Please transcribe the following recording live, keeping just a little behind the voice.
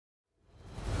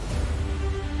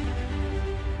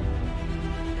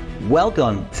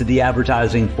Welcome to the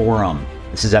Advertising Forum.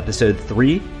 This is episode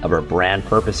 3 of our Brand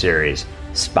Purpose series,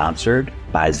 sponsored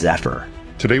by Zefr.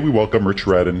 Today we welcome Rich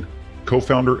Raddon,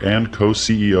 co-founder and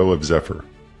co-CEO of Zefr.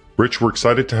 Rich, we're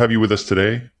excited to have you with us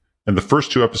today. And the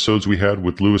first 2 episodes we had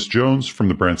with Lewis Jones from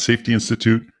the Brand Safety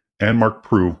Institute and Mark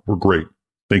Prue were great.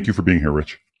 Thank you for being here,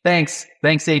 Rich. Thanks,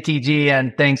 ATG,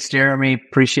 and thanks, Jeremy.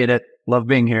 Appreciate it. Love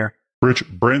being here. Rich,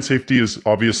 brand safety is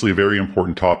obviously a very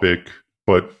important topic,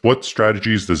 but what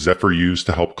strategies does Zefr use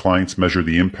to help clients measure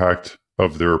the impact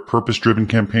of their purpose-driven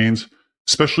campaigns,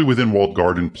 especially within walled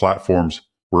garden platforms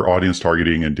where audience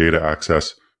targeting and data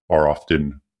access are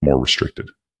often more restricted?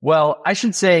 Well, I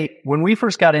should say when we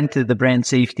first got into the brand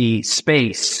safety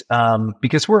space,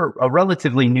 because we're a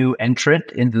relatively new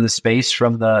entrant into the space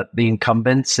from the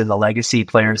incumbents and the legacy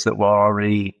players that were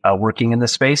already working in the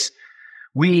space,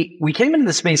 we came into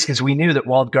the space because we knew that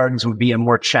walled gardens would be a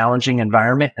more challenging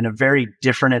environment and a very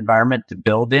different environment to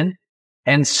build in.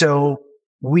 And so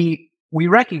we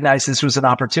recognized this was an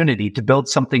opportunity to build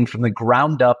something from the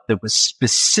ground up that was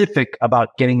specific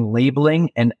about getting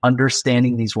labeling and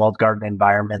understanding these walled garden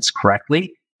environments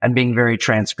correctly and being very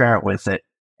transparent with it.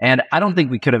 And I don't think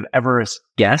we could have ever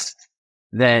guessed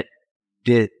that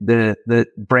the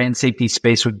brand safety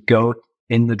space would go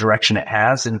in the direction it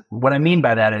has. And what I mean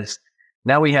by that is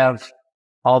now we have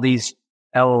all these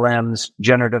LLMs,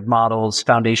 generative models,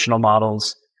 foundational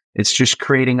models. It's just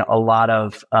creating a lot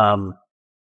of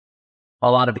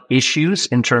issues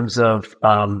in terms of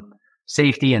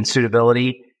safety and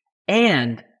suitability,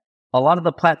 and a lot of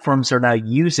the platforms are now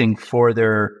using for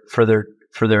their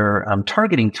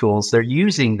targeting tools. They're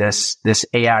using this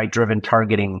AI driven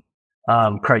targeting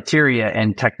criteria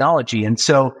and technology, and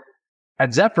so at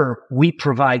Zefr we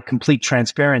provide complete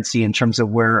transparency in terms of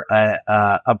where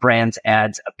a brand's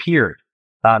ads appeared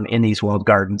in these walled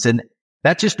gardens, and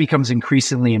that just becomes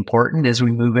increasingly important as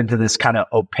we move into this kind of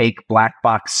opaque black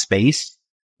box space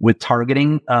with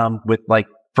targeting, with like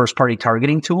first party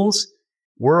targeting tools.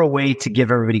 We're a way to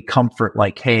give everybody comfort,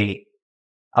 like, hey,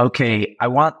 okay, I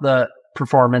want the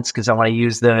performance because I want to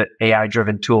use the AI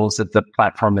driven tools that the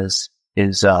platform is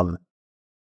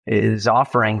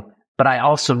offering, but I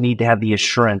also need to have the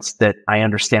assurance that I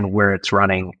understand where it's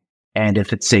running and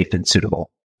if it's safe and suitable.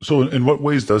 So in what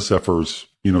ways does Zefr's,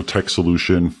 tech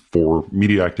solution for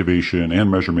media activation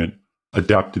and measurement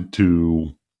adapted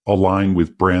to align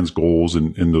with brands' goals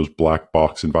in those black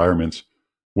box environments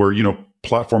where,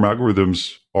 platform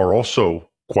algorithms are also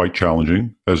quite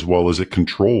challenging, as well as it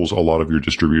controls a lot of your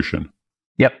distribution?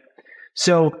 Yep.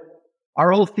 So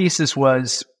our whole thesis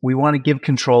was we want to give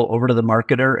control over to the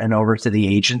marketer and over to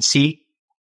the agency,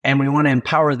 and we want to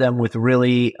empower them with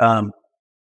really,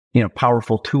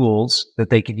 powerful tools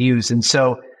that they could use. And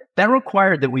so that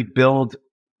required that we build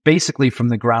basically from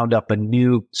the ground up a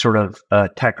new sort of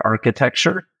tech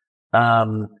architecture.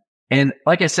 And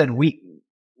like I said,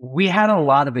 we had a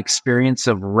lot of experience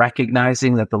of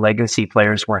recognizing that the legacy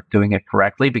players weren't doing it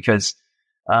correctly because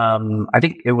I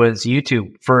think it was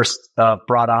YouTube first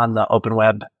brought on the open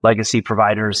web legacy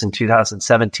providers in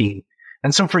 2017.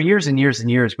 And so for years and years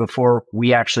and years before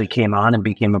we actually came on and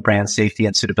became a brand safety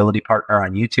and suitability partner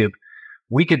on YouTube,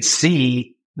 we could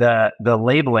see the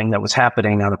labeling that was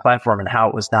happening on the platform and how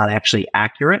it was not actually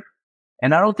accurate.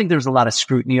 And I don't think there's a lot of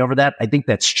scrutiny over that. I think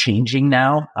that's changing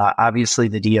now. Obviously,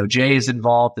 the DOJ is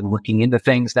involved in looking into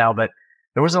things now, but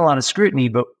there wasn't a lot of scrutiny.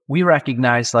 But we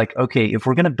recognized, like, okay, if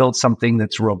we're going to build something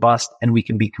that's robust and we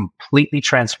can be completely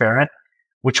transparent,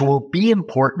 which will be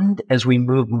important as we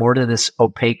move more to this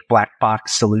opaque black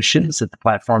box solutions that the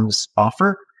platforms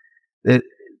offer,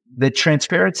 the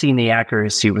transparency and the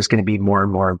accuracy was going to be more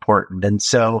and more important. And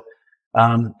so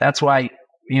that's why,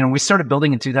 we started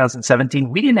building in 2017.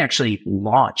 We didn't actually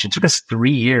launch. It took us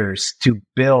 3 years to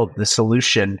build the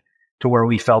solution to where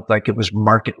we felt like it was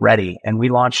market ready. And we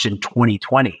launched in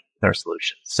 2020 with our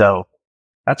solution. So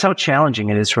that's how challenging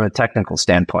it is from a technical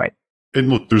standpoint. And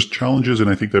look, there's challenges. And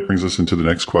I think that brings us into the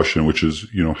next question, which is,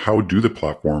 how do the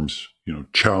platforms,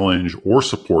 challenge or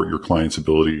support your client's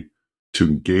ability to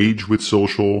engage with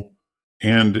social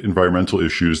and environmental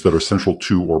issues that are central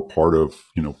to or part of,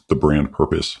 the brand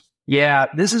purpose? Yeah,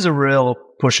 this is a real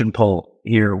push and pull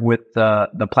here with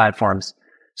the platforms.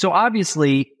 So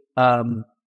obviously,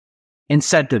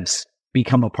 incentives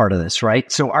become a part of this, right?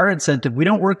 So our incentive, we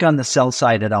don't work on the sell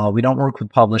side at all. We don't work with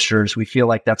publishers. We feel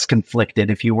like that's conflicted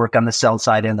if you work on the sell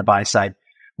side and the buy side.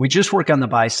 We just work on the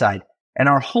buy side. And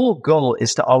our whole goal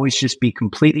is to always just be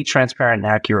completely transparent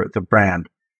and accurate with the brand.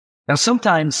 Now,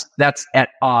 sometimes that's at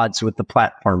odds with the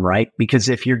platform, right? Because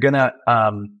if you're going to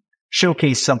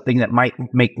showcase something that might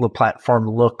make the platform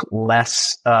look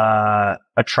less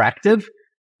attractive,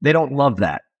 they don't love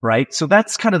that. right? So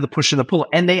that's kind of the push and the pull.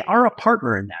 And they are a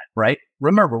partner in that, right?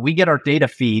 Remember, we get our data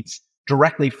feeds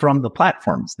directly from the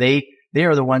platforms. They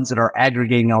are the ones that are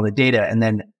aggregating all the data. And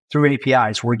then through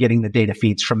APIs, we're getting the data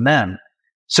feeds from them.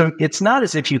 So it's not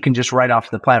as if you can just write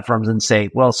off the platforms and say,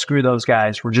 well, screw those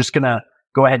guys. We're just going to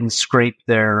go ahead and scrape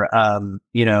their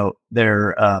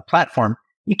platform.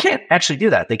 You can't actually do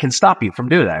that. They can stop you from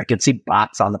doing that. I can see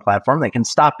bots on the platform. They can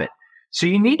stop it. So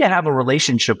you need to have a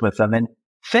relationship with them. And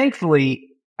thankfully,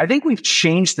 I think we've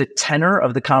changed the tenor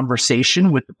of the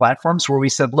conversation with the platforms where we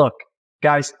said, look,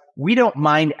 guys, we don't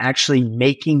mind actually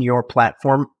making your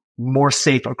platform more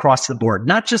safe across the board,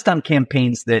 not just on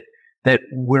campaigns that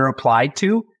we're applied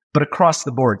to, but across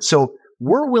the board. So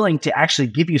we're willing to actually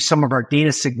give you some of our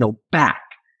data signal back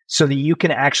so that you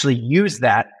can actually use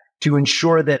that to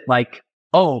ensure that, like,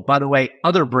 oh, by the way,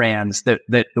 other brands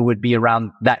that would be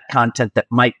around that content that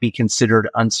might be considered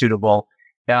unsuitable,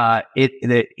 either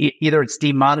it's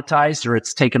demonetized or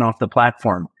it's taken off the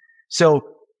platform. So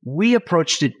we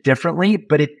approached it differently,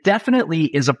 but it definitely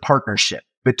is a partnership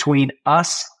between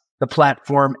us, the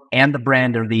platform, and the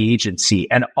brand or the agency.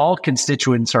 And all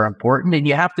constituents are important, and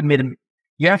you have to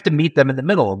meet them in the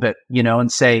middle a bit,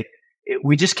 and say,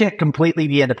 we just can't completely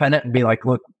be independent and be like,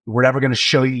 look, we're never going to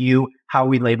show you how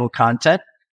we label content.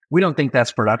 We don't think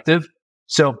that's productive.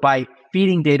 So by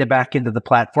feeding data back into the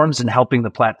platforms and helping the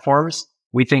platforms,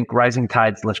 we think rising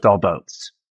tides lift all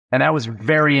boats. And that was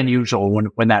very unusual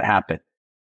when that happened.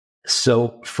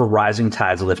 So for rising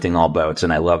tides lifting all boats,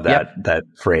 and I love that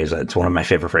phrase. It's one of my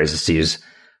favorite phrases to use.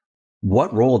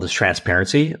 What role does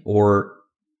transparency, or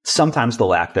sometimes the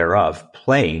lack thereof,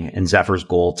 play in Zefr's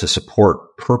goal to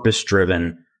support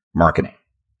purpose-driven marketing?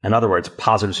 In other words,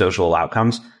 positive social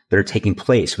outcomes that are taking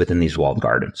place within these walled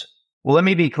gardens. Well, let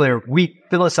me be clear. We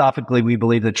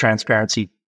believe that transparency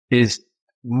is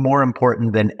more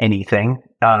important than anything,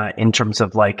 in terms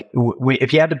of like,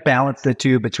 if you had to balance the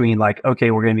two between like,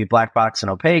 okay, we're going to be black box and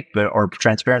opaque, or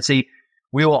transparency,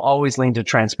 we will always lean to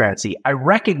transparency. I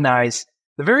recognize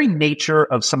the very nature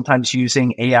of sometimes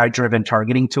using AI-driven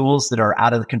targeting tools that are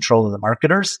out of the control of the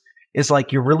marketers is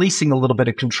like you're releasing a little bit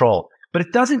of control, but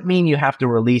it doesn't mean you have to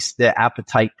release the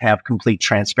appetite to have complete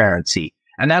transparency.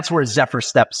 And that's where Zefr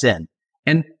steps in.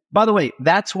 And by the way,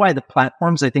 that's why the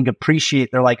platforms, I think, appreciate,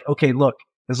 they're like, okay, look,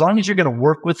 as long as you're going to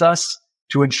work with us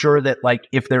to ensure that, like,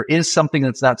 if there is something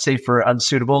that's not safe or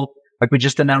unsuitable, like we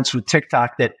just announced with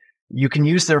TikTok, that you can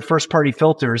use their first-party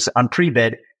filters on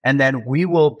pre-bid, and then we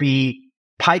will be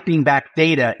piping back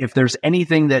data if there's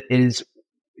anything that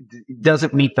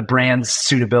doesn't meet the brand's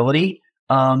suitability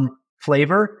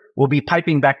flavor. We'll be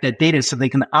piping back that data so they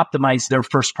can optimize their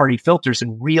first-party filters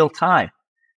in real time.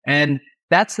 And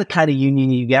that's the kind of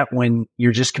union you get when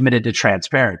you're just committed to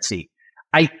transparency.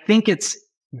 I think it's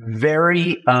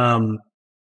very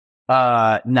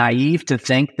naive to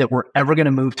think that we're ever going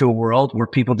to move to a world where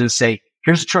people just say,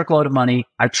 here's a truckload of money.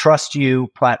 I trust you,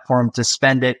 platform, to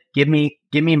spend it. Give me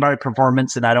my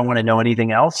performance, and I don't want to know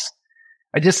anything else.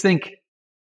 I just think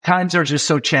times are just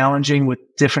so challenging with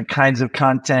different kinds of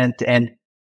content. And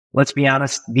let's be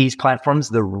honest, these platforms,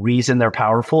 the reason they're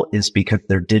powerful is because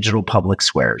they're digital public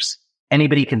squares.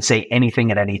 Anybody can say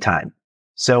anything at any time.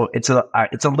 So it's a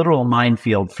literal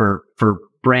minefield for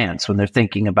brands when they're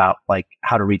thinking about like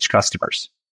how to reach customers.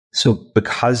 So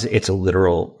because it's a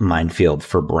literal minefield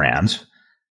for brands,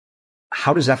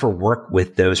 how does Zefr work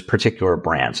with those particular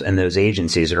brands and those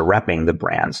agencies that are repping the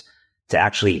brands to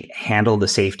actually handle the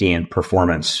safety and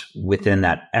performance within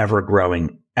that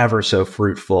ever-growing, ever so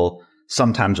fruitful,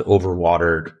 sometimes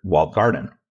overwatered walled garden?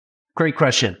 Great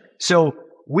question. So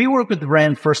we work with the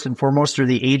brand first and foremost, or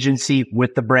the agency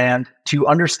with the brand, to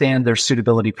understand their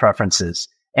suitability preferences.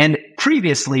 And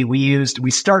previously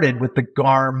we started with the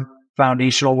GARM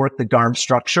foundational work, the GARM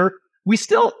structure. It's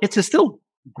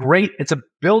a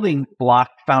building block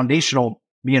foundational,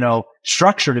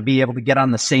 structure to be able to get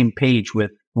on the same page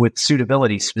with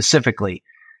suitability specifically.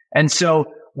 And so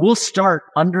we'll start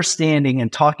understanding and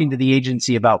talking to the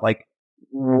agency about like,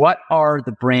 what are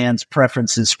the brand's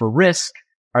preferences for risk?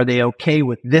 Are they okay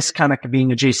with this kind of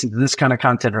being adjacent to this kind of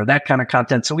content or that kind of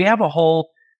content? So we have a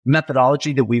whole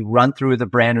methodology that we run through the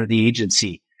brand or the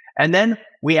agency. And then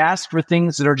we ask for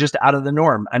things that are just out of the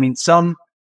norm. I mean, some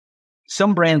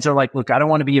brands are like, look, I don't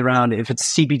want to be around, if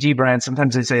it's a CPG brand,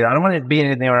 sometimes they say, I don't want to be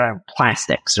anything around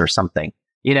plastics or something.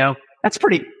 That's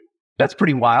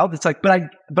pretty wild. It's like,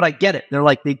 but I get it. They're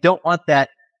like, they don't want that.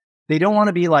 They don't want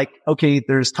to be like, okay,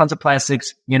 there's tons of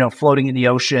plastics, floating in the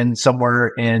ocean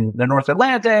somewhere in the North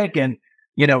Atlantic. And,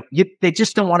 they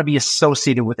just don't want to be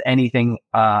associated with anything,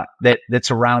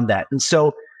 that's around that. And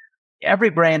so every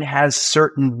brand has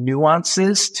certain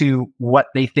nuances to what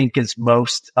they think is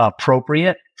most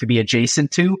appropriate to be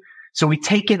adjacent to. So we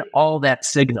take in all that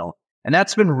signal, and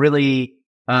that's been really,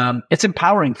 it's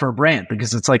empowering for a brand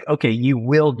because it's like, okay, you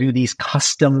will do this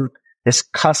custom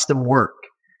work.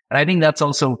 And I think that's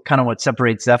also kind of what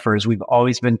separates Zefr is we've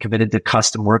always been committed to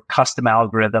custom work, custom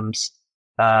algorithms,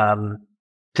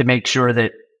 to make sure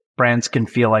that brands can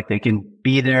feel like they can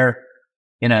be there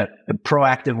in a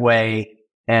proactive way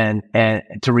and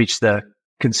to reach the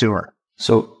consumer.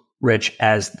 So Rich,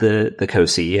 as the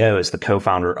co-CEO, as the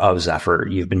co-founder of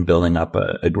Zefr, you've been building up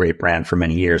a great brand for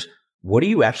many years. What are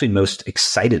you actually most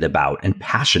excited about and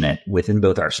passionate within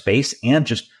both our space and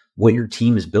just what your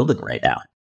team is building right now?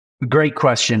 Great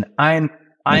question. I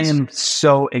am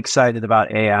so excited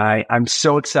about AI. I'm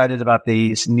so excited about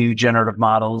these new generative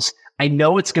models. I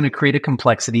know it's going to create a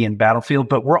complexity in Battlefield,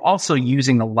 but we're also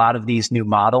using a lot of these new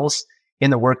models in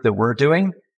the work that we're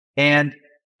doing. And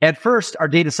at first, our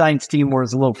data science team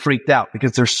was a little freaked out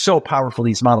because they're so powerful,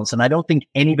 these models. And I don't think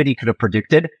anybody could have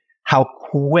predicted how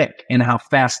quick and how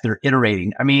fast they're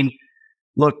iterating. I mean,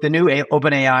 look, the new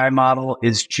OpenAI model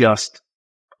is just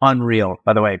unreal.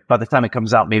 By the way, by the time it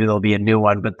comes out, maybe there'll be a new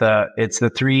one, but it's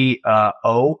the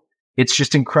 3.0. It's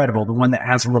just incredible. The one that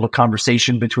has a little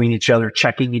conversation between each other,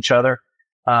 checking each other,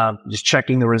 just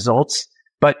checking the results.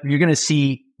 But you're going to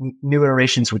see new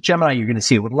iterations with Gemini. You're going to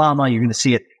see it with Llama. You're going to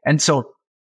see it. And so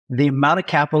the amount of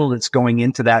capital that's going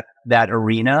into that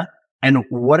arena and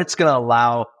what it's going to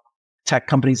allow tech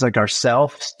companies like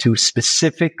ourselves to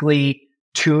specifically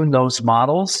tune those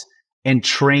models and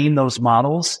train those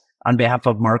models on behalf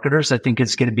of marketers, I think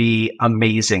it's going to be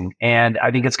amazing. And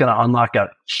I think it's going to unlock a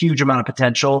huge amount of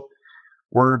potential.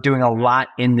 We're doing a lot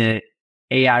in the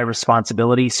AI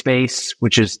responsibility space,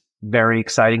 which is very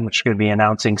exciting, which we're going to be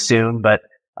announcing soon. But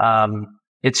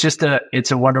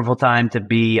it's a wonderful time to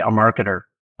be a marketer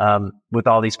with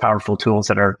all these powerful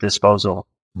tools at our disposal.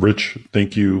 Rich,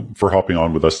 thank you for hopping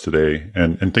on with us today.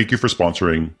 And thank you for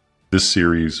sponsoring this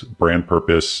series, Brand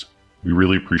Purpose. We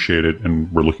really appreciate it,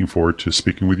 and we're looking forward to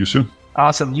speaking with you soon.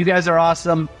 Awesome. You guys are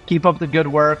awesome. Keep up the good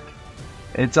work.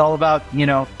 It's all about,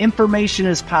 information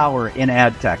is power in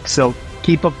ad tech. So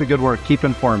keep up the good work. Keep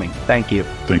informing. Thank you.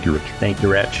 Thank you, Rich. Thank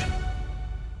you, Rich.